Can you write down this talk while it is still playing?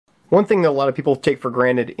One thing that a lot of people take for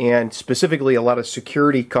granted, and specifically a lot of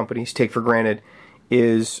security companies take for granted,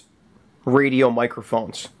 is radio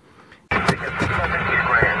microphones.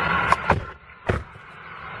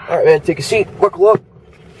 Alright, man, take a seat, buckle up.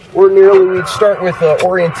 Ordinarily we'd start with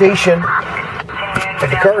orientation of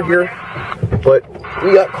the car here, but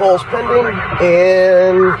we got calls pending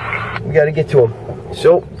and we got to get to them.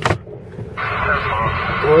 So,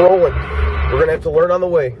 we're rolling. We're going to have to learn on the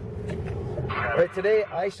way. Right, today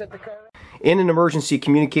I set the car up. In an emergency,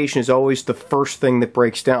 communication is always the first thing that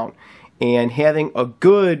breaks down. And having a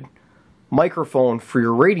good microphone for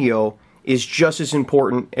your radio is just as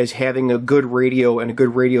important as having a good radio and a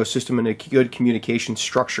good radio system and a good communication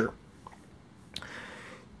structure.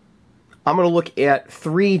 I'm going to look at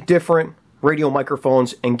 3 different radio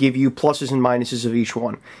microphones and give you pluses and minuses of each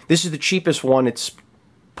one. This is the cheapest one. It's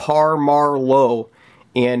par mar low,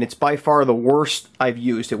 and it's by far the worst I've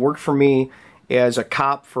used. It worked for me as a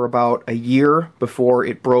cop for about a year before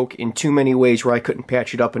it broke in too many ways where I couldn't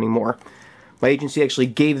patch it up anymore. My agency actually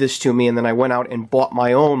gave this to me, and then I went out and bought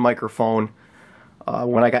my own microphone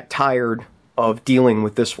when I got tired of dealing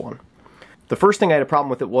with this one. The first thing I had a problem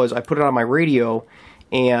with it was I put it on my radio,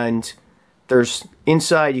 and there's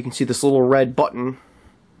inside, you can see this little red button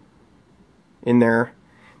in there.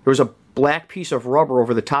 There was a black piece of rubber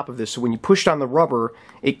over the top of this, so when you pushed on the rubber,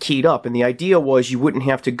 it keyed up. And the idea was you wouldn't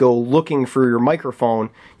have to go looking for your microphone.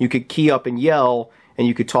 You could key up and yell, and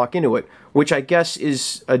you could talk into it, which I guess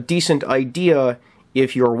is a decent idea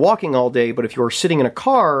if you're walking all day, but if you're sitting in a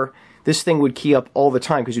car, this thing would key up all the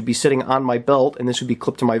time because you'd be sitting on my belt, and this would be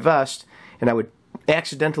clipped to my vest, and I would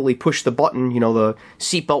accidentally push the button. You know, the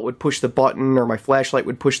seatbelt would push the button, or my flashlight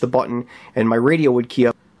would push the button, and my radio would key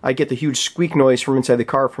up. I get the huge squeak noise from inside the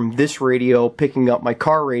car from this radio picking up my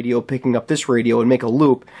car radio, picking up this radio, and make a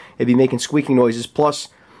loop. It'd be making squeaking noises. Plus,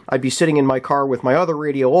 I'd be sitting in my car with my other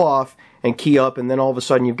radio off and key up, and then all of a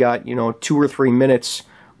sudden you've got, 2 or 3 minutes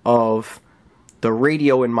of the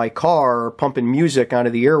radio in my car pumping music onto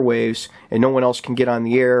the airwaves, and no one else can get on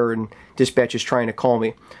the air, and dispatch is trying to call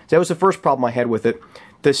me. So that was the first problem I had with it.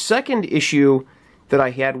 The second issue that I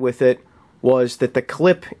had with it was that the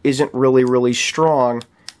clip isn't really strong,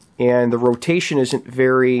 and the rotation isn't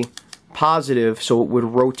very positive, so it would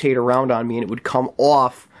rotate around on me and it would come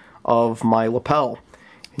off of my lapel.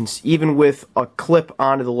 And even with a clip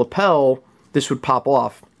onto the lapel, this would pop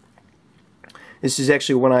off. This is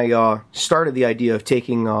actually when I started the idea of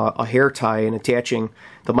taking a hair tie and attaching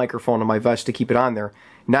the microphone to my vest to keep it on there.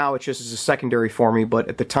 Now it's just as a secondary for me, but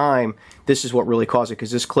at the time, this is what really caused it,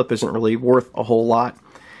 because this clip isn't really worth a whole lot.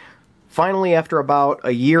 Finally, after about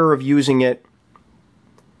a year of using it,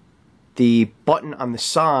 the button on the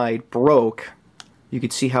side broke. You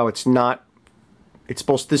could see how it's not,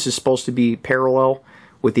 this is supposed to be parallel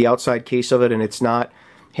with the outside case of it, and it's not.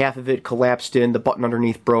 Half of it collapsed in, the button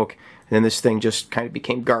underneath broke, and then this thing just kind of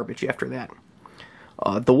became garbage after that.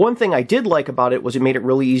 The one thing I did like about it was it made it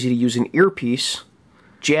really easy to use an earpiece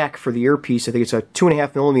jack for the earpiece. I think it's a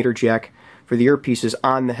 2.5mm jack for the earpieces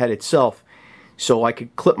on the head itself. So I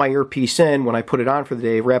could clip my earpiece in when I put it on for the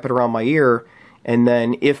day, wrap it around my ear, and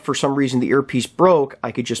then if for some reason the earpiece broke,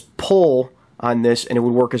 I could just pull on this and it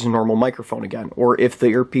would work as a normal microphone again. Or if the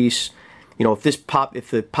earpiece,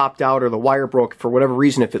 if it popped out or the wire broke for whatever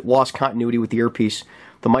reason, if it lost continuity with the earpiece,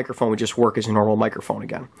 the microphone would just work as a normal microphone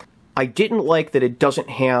again. I didn't like that it doesn't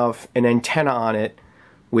have an antenna on it,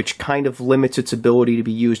 which kind of limits its ability to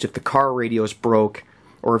be used if the car radio is broke,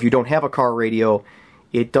 or if you don't have a car radio,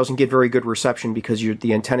 it doesn't get very good reception because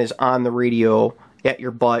the antenna is on the radio at your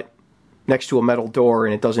butt next to a metal door,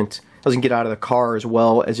 and it doesn't get out of the car as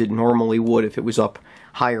well as it normally would if it was up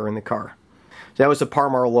higher in the car. So that was the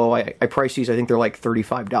Parmar Low. I priced these, I think they're like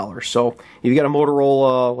 $35. So if you got a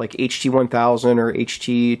Motorola like HT1000 or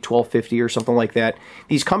HT1250 or something like that,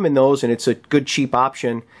 these come in those, and it's a good cheap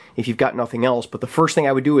option if you've got nothing else. But the first thing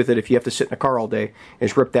I would do with it if you have to sit in a car all day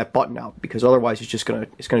is rip that button out, because otherwise it's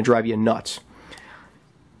gonna drive you nuts.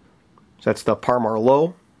 So that's the Parmar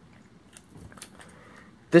Low.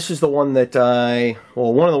 This is the one that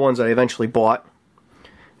one of the ones that I eventually bought.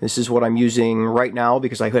 This is what I'm using right now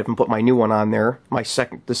because I haven't put my new one on there.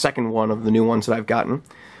 The second one of the new ones that I've gotten.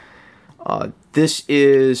 This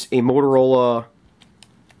is a Motorola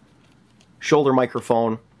shoulder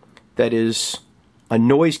microphone that is a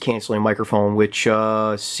noise canceling microphone, which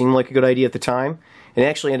seemed like a good idea at the time, and it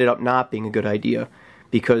actually ended up not being a good idea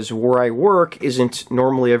because where I work isn't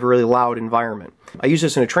normally a very loud environment. I used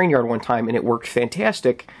this in a train yard one time and it worked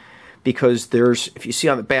fantastic because if you see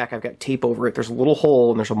on the back, I've got tape over it, there's a little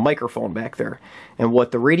hole and there's a microphone back there. And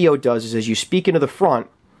what the radio does is as you speak into the front,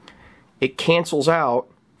 it cancels out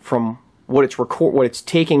from what it's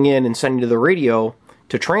taking in and sending to the radio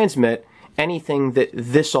to transmit anything that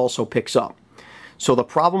this also picks up. So the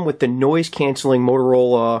problem with the noise canceling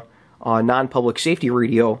Motorola non-public safety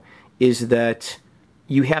radio is that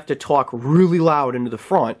you have to talk really loud into the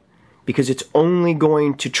front because it's only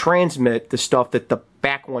going to transmit the stuff that the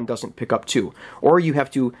back one doesn't pick up too. Or you have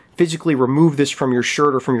to physically remove this from your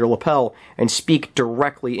shirt or from your lapel and speak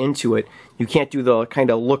directly into it. You can't do the kind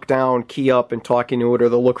of look down, key up and talk into it, or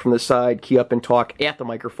the look from the side, key up and talk at the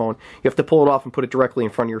microphone. You have to pull it off and put it directly in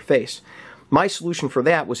front of your face. My solution for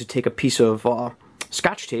that was to take a piece of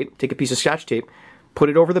scotch tape, put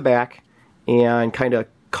it over the back and kind of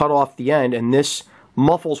cut off the end, and this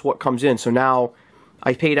muffles what comes in. So now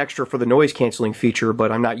I paid extra for the noise canceling feature,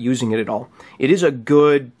 but I'm not using it at all. It is a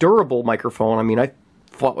good, durable microphone. I mean, I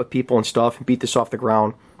fought with people and stuff and beat this off the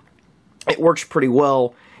ground. It works pretty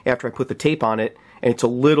well after I put the tape on it, and it's a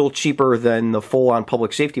little cheaper than the full-on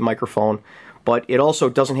public safety microphone, but it also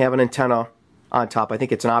doesn't have an antenna on top. I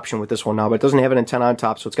think it's an option with this one now, but it doesn't have an antenna on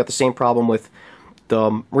top, so it's got the same problem with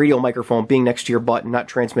the radio microphone being next to your butt and not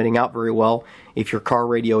transmitting out very well if your car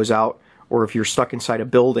radio is out, or if you're stuck inside a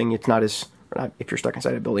building. It's not as, not if you're stuck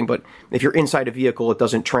inside a building, but if you're inside a vehicle, it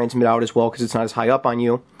doesn't transmit out as well because it's not as high up on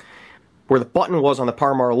you. Where the button was on the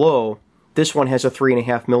Parmar Low, this one has a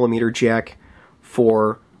 3.5mm jack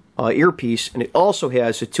for earpiece, and it also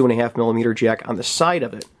has a 2.5mm jack on the side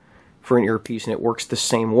of it for an earpiece, and it works the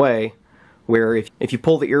same way, where if you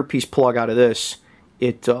pull the earpiece plug out of this,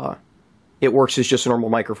 it works as just a normal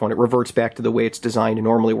microphone. It reverts back to the way it's designed to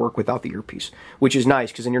normally work without the earpiece, which is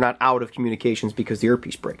nice because then you're not out of communications because the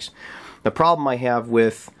earpiece breaks. The problem I have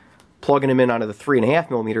with plugging them in onto the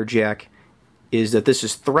 3.5mm jack is that this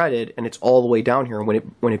is threaded and it's all the way down here, and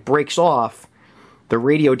when it breaks off, the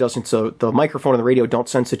radio doesn't, so the microphone and the radio don't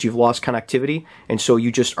sense that you've lost connectivity, and so you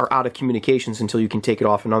just are out of communications until you can take it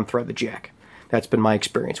off and unthread the jack. That's been my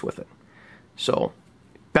experience with it. So,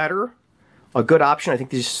 better, a good option. I think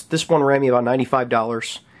this one ran me about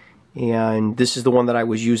 $95, and this is the one that I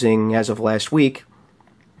was using as of last week,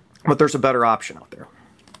 but there's a better option out there.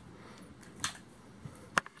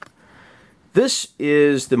 This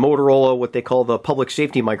is the Motorola, what they call the public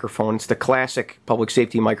safety microphone. It's the classic public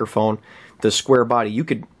safety microphone, the square body. You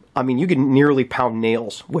could nearly pound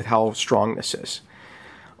nails with how strong this is.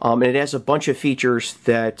 And it has a bunch of features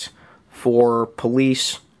that for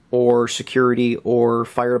police or security or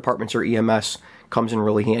fire departments or EMS comes in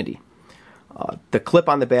really handy. The clip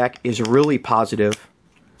on the back is really positive.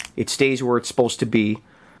 It stays where it's supposed to be.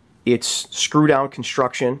 It's screw-down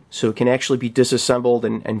construction, so it can actually be disassembled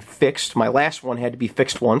and fixed. My last one had to be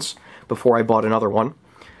fixed once before I bought another one.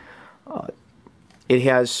 It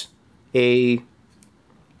has a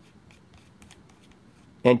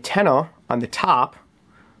antenna on the top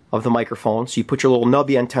of the microphone, so you put your little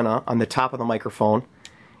nubby antenna on the top of the microphone,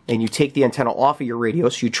 and you take the antenna off of your radio,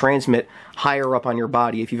 so you transmit higher up on your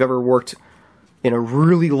body. If you've ever worked in a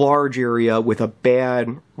really large area with a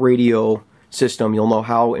bad radio system, you'll know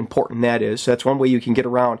how important that is. So that's one way you can get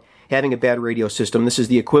around having a bad radio system. This is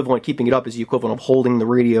the equivalent, keeping it up is the equivalent of holding the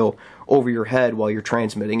radio over your head while you're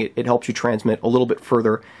transmitting. It helps you transmit a little bit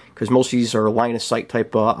further because most of these are line of sight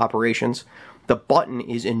type operations. The button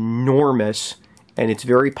is enormous and it's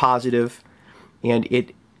very positive, and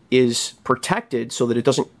it is protected so that it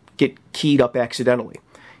doesn't get keyed up accidentally.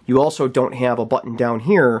 You also don't have a button down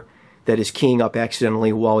here that is keying up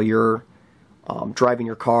accidentally while you're driving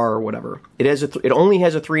your car or whatever. It only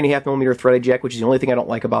has a 3.5mm threaded jack, which is the only thing I don't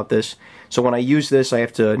like about this. So when I use this, I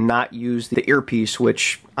have to not use the earpiece,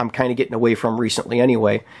 which I'm kind of getting away from recently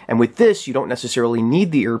anyway. And with this, you don't necessarily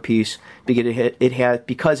need the earpiece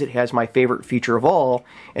because it has my favorite feature of all,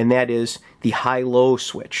 and that is the high-low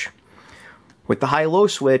switch. With the high-low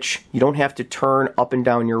switch, you don't have to turn up and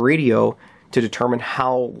down your radio to determine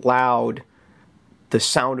how loud the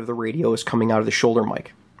sound of the radio is coming out of the shoulder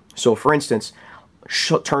mic. So for instance,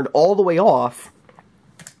 turned all the way off,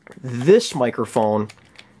 this microphone,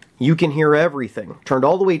 you can hear everything. Turned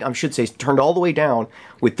all the way, I should say, turned all the way down,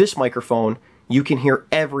 with this microphone, you can hear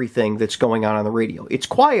everything that's going on the radio. It's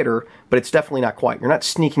quieter, but it's definitely not quiet. You're not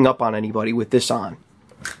sneaking up on anybody with this on.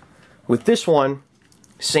 With this one,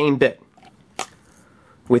 same bit.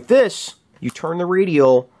 With this, you turn the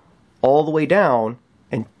radio all the way down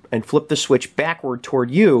and flip the switch backward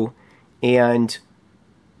toward you, and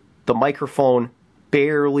the microphone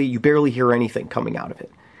you barely hear anything coming out of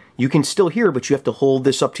it. You can still hear, but you have to hold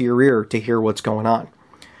this up to your ear to hear what's going on.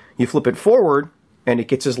 You flip it forward, and it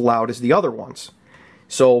gets as loud as the other ones.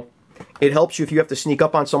 So it helps you if you have to sneak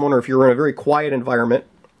up on someone, or if you're in a very quiet environment.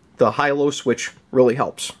 The high-low switch really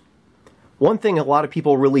helps. One thing a lot of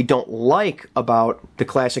people really don't like about the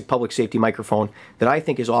classic public safety microphone that I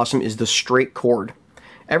think is awesome is the straight cord.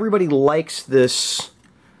 Everybody likes this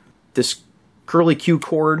curly Q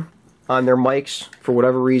cord on their mics for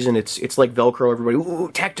whatever reason. It's like Velcro. Everybody, ooh,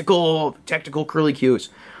 tactical curly Qs.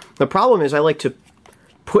 The problem is I like to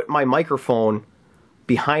put my microphone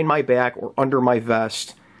behind my back or under my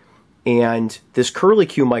vest, and this curly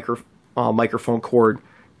Q microphone cord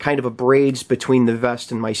kind of abrades between the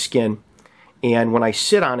vest and my skin. And when I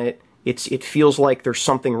sit on it, it feels like there's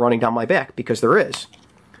something running down my back, because there is.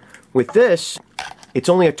 With this, it's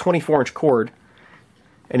only a 24-inch cord,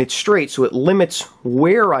 and it's straight, so it limits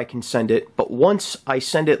where I can send it, but once I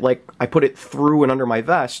send it, like I put it through and under my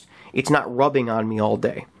vest, it's not rubbing on me all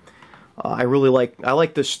day. I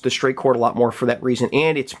like the straight cord a lot more for that reason,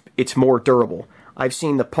 and it's more durable. I've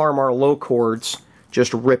seen the Parmar low cords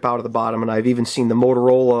just rip out of the bottom, and I've even seen the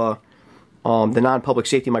Motorola, the non-public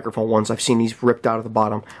safety microphone ones, I've seen these ripped out of the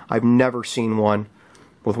bottom. I've never seen one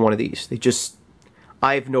with one of these.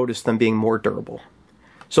 I've noticed them being more durable.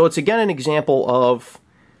 So it's again an example of,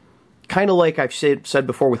 kind of like I've said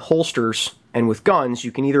before with holsters and with guns,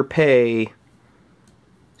 you can either pay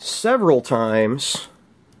several times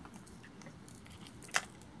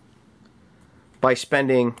by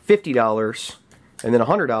spending $50 and then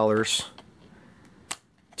 $100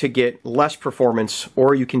 to get less performance,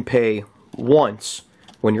 or you can pay once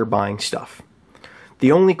when you're buying stuff.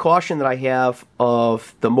 The only caution that I have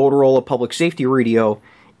of the Motorola public safety radio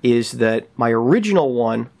is that my original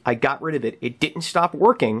one, I got rid of it. It didn't stop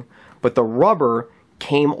working, but the rubber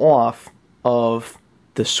came off of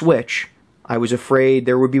the switch. I was afraid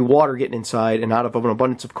there would be water getting inside, and out of an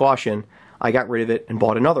abundance of caution, I got rid of it and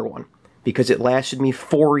bought another one, because it lasted me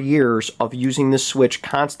 4 years of using this switch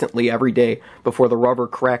constantly every day before the rubber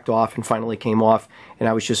cracked off and finally came off. And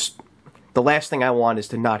I was just, the last thing I want is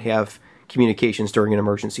to not have communications during an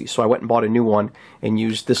emergency. So I went and bought a new one and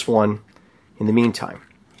used this one in the meantime.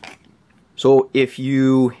 So if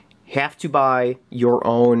you have to buy your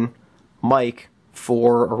own mic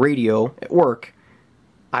for a radio at work,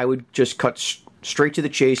 I would just cut straight to the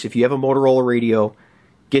chase. If you have a Motorola radio,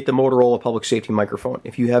 get the Motorola public safety microphone.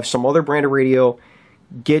 If you have some other brand of radio,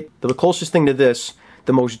 get the closest thing to this,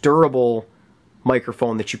 the most durable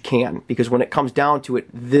microphone that you can, because when it comes down to it,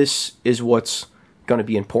 this is what's going to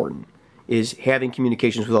be important, is having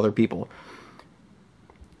communications with other people.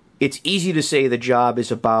 It's easy to say the job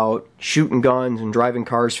is about shooting guns and driving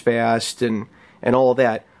cars fast and all of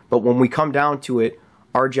that, but when we come down to it,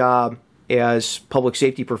 our job as public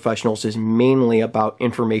safety professionals is mainly about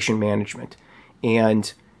information management.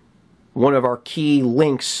 And one of our key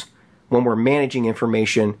links when we're managing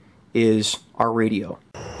information is our radio.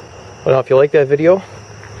 Well, if you like that video,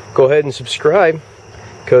 go ahead and subscribe,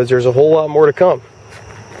 because there's a whole lot more to come.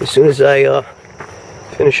 As soon as I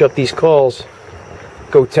finish up these calls,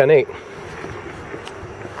 go 10-8.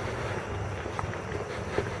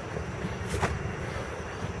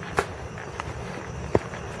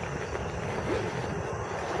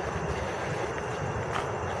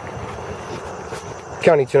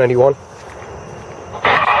 County 291.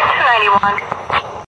 291.